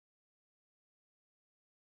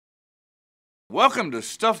Welcome to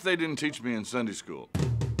Stuff They Didn't Teach Me in Sunday School.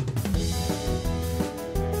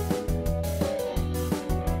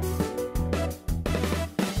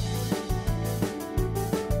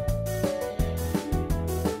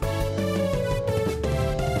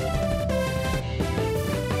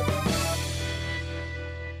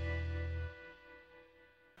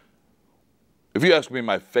 If you ask me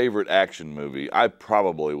my favorite action movie, I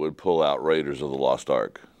probably would pull out Raiders of the Lost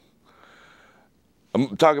Ark.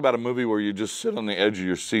 I'm talking about a movie where you just sit on the edge of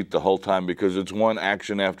your seat the whole time because it's one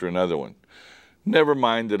action after another one. Never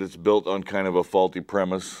mind that it's built on kind of a faulty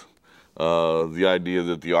premise. The idea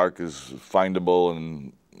that the Ark is findable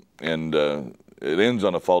and it ends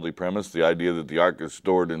on a faulty premise. The idea that the Ark is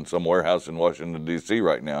stored in some warehouse in Washington, D.C.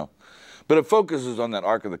 right now. But it focuses on that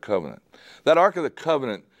Ark of the Covenant. That Ark of the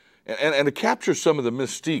Covenant, and to capture some of the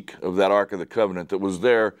mystique of that Ark of the Covenant that was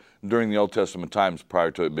there during the Old Testament times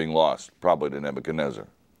prior to it being lost, probably to Nebuchadnezzar.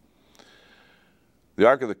 The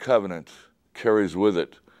Ark of the Covenant carries with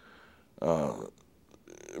it,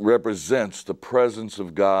 represents the presence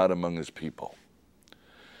of God among his people.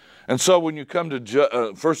 And so when you come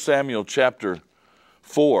to 1 Samuel chapter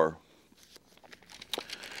 4,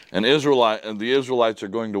 and the Israelites are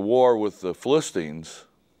going to war with the Philistines,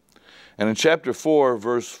 and in chapter 4,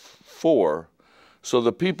 verse 4, so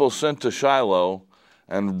the people sent to Shiloh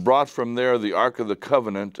and brought from there the Ark of the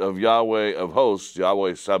Covenant of Yahweh of hosts,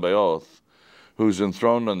 Yahweh Sabaoth, who's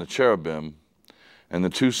enthroned on the cherubim, and the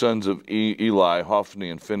two sons of Eli, Hophni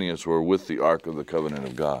and Phinehas, were with the Ark of the Covenant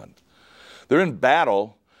of God. They're in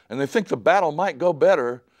battle, and they think the battle might go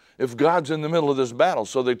better if God's in the middle of this battle.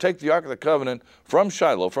 So they take the Ark of the Covenant from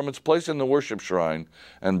Shiloh, from its place in the worship shrine,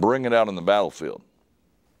 and bring it out on the battlefield.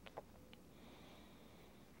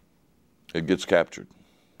 It gets captured.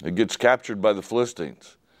 It gets captured by the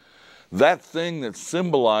Philistines. That thing that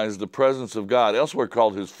symbolized the presence of God, elsewhere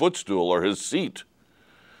called his footstool or his seat,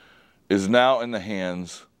 is now in the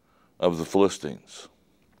hands of the Philistines.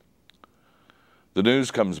 The news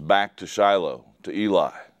comes back to Shiloh, to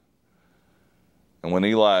Eli. And when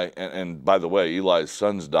Eli, and by the way, Eli's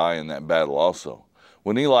sons die in that battle also.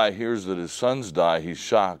 When Eli hears that his sons die, he's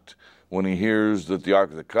shocked. When he hears that the Ark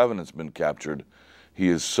of the Covenant's been captured, he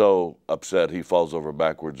is so upset he falls over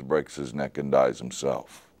backwards, breaks his neck, and dies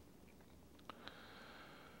himself.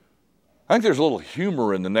 I think there's a little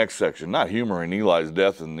humor in the next section. Not humor in Eli's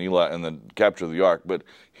death and the capture of the Ark, but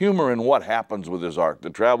humor in what happens with his Ark, the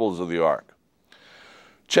travels of the Ark.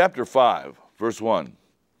 Chapter 5, verse 1.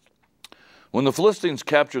 When the Philistines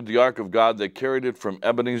captured the Ark of God, they carried it from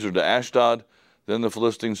Ebenezer to Ashdod. Then the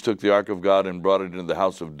Philistines took the Ark of God and brought it into the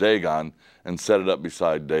house of Dagon and set it up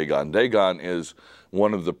beside Dagon. Dagon is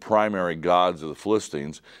one of the primary gods of the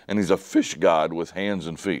Philistines, and he's a fish god with hands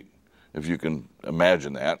and feet, if you can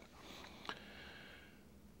imagine that.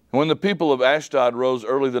 When the people of Ashdod rose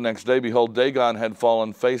early the next day, behold, Dagon had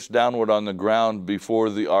fallen face downward on the ground before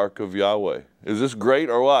the Ark of Yahweh. Is this great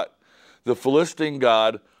or what? The Philistine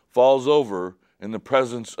god falls over in the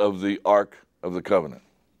presence of the Ark of the Covenant.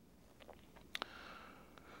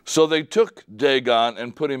 So they took Dagon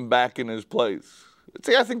and put him back in his place.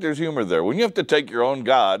 See, I think there's humor there. When you have to take your own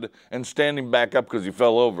God and stand him back up because he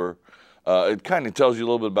fell over, it kind of tells you a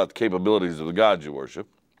little bit about the capabilities of the gods you worship.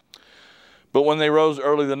 But when they rose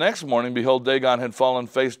early the next morning, behold, Dagon had fallen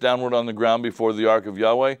face downward on the ground before the Ark of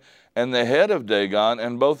Yahweh, and the head of Dagon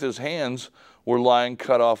and both his hands were lying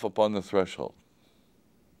cut off upon the threshold.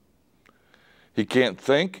 He can't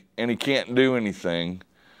think and he can't do anything.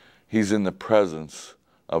 He's in the presence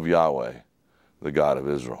of Yahweh, the God of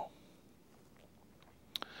Israel.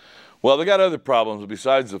 Well, they got other problems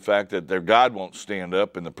besides the fact that their God won't stand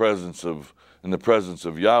up in the presence of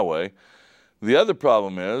Yahweh. The other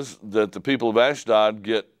problem is that the people of Ashdod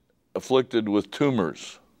get afflicted with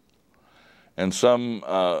tumors. And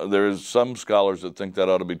there's some scholars that think that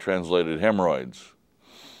ought to be translated hemorrhoids.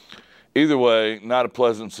 Either way, not a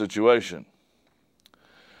pleasant situation.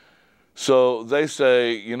 So they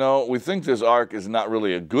say, you know, we think this ark is not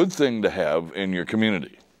really a good thing to have in your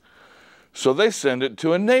community. So they send it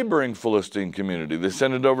to a neighboring Philistine community. They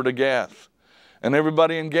send it over to Gath. And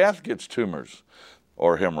everybody in Gath gets tumors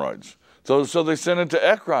or hemorrhoids. So they send it to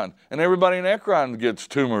Ekron. And everybody in Ekron gets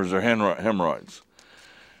tumors or hemorrhoids.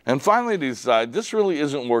 And finally they decide this really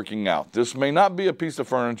isn't working out. This may not be a piece of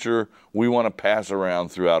furniture we want to pass around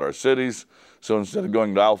throughout our cities. So instead of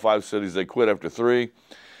going to all 5 cities, they quit after 3.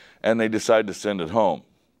 And they decide to send it home.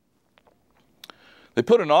 They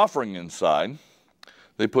put an offering inside.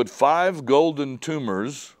 They put 5 golden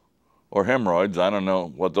tumors or hemorrhoids. I don't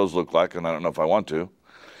know what those look like, and I don't know if I want to.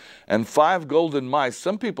 And 5 golden mice.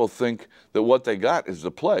 Some people think that what they got is the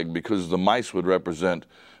plague, because the mice would represent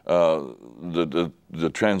the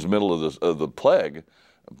transmittal of the plague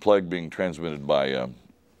being transmitted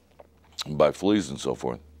by fleas and so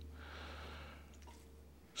forth.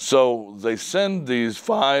 So they send these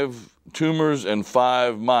 5 tumors and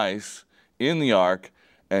 5 mice in the ark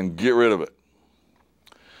and get rid of it.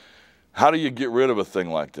 How do you get rid of a thing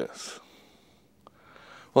like this?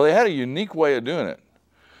 Well, they had a unique way of doing it.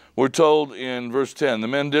 We're told in verse 10, the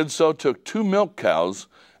men did so, took 2 milk cows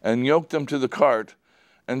and yoked them to the cart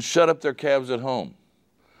and shut up their calves at home.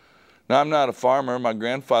 Now, I'm not a farmer. My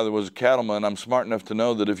grandfather was a cattleman. I'm smart enough to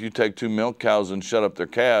know that if you take 2 milk cows and shut up their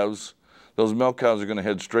calves, those milk cows are going to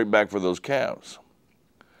head straight back for those calves.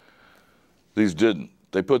 These didn't.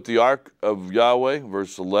 They put the ark of Yahweh,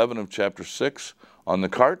 verse 11 of chapter 6, on the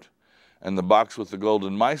cart, and the box with the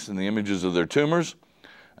golden mice and the images of their tumors,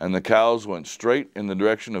 and the cows went straight in the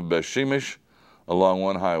direction of Beth-Shemesh along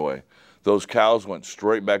one highway. Those cows went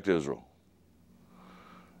straight back to Israel.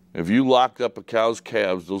 If you locked up a cow's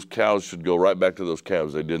calves, those cows should go right back to those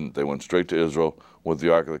calves. They didn't. They went straight to Israel with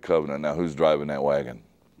the Ark of the Covenant. Now, who's driving that wagon?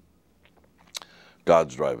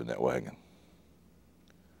 God's driving that wagon.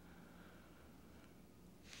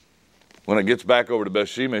 When it gets back over to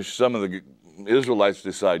Beth-Shemesh, some of the Israelites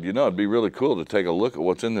decide, you know, it'd be really cool to take a look at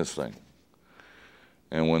what's in this thing.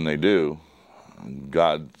 And when they do,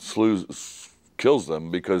 God kills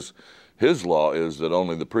them, because his law is that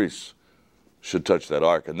only the priests should touch that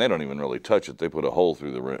ark, and they don't even really touch it. They put a hole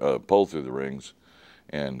through the pole through the rings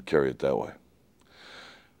and carry it that way.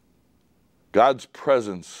 God's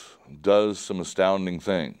presence does some astounding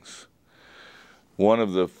things. One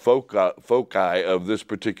of the foci of this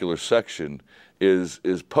particular section is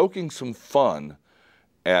poking some fun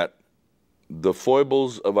at the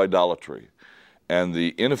foibles of idolatry and the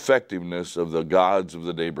ineffectiveness of the gods of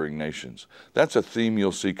the neighboring nations. That's a theme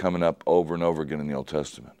you'll see coming up over and over again in the Old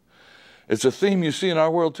Testament. It's a theme you see in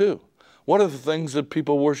our world too. What are the things that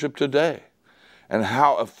people worship today? And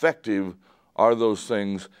how effective are those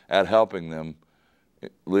things at helping them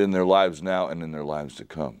in their lives now and in their lives to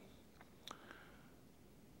come?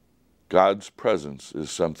 God's presence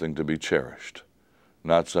is something to be cherished,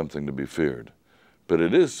 not something to be feared. But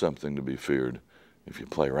it is something to be feared if you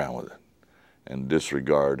play around with it and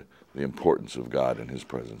disregard the importance of God and his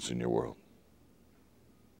presence in your world.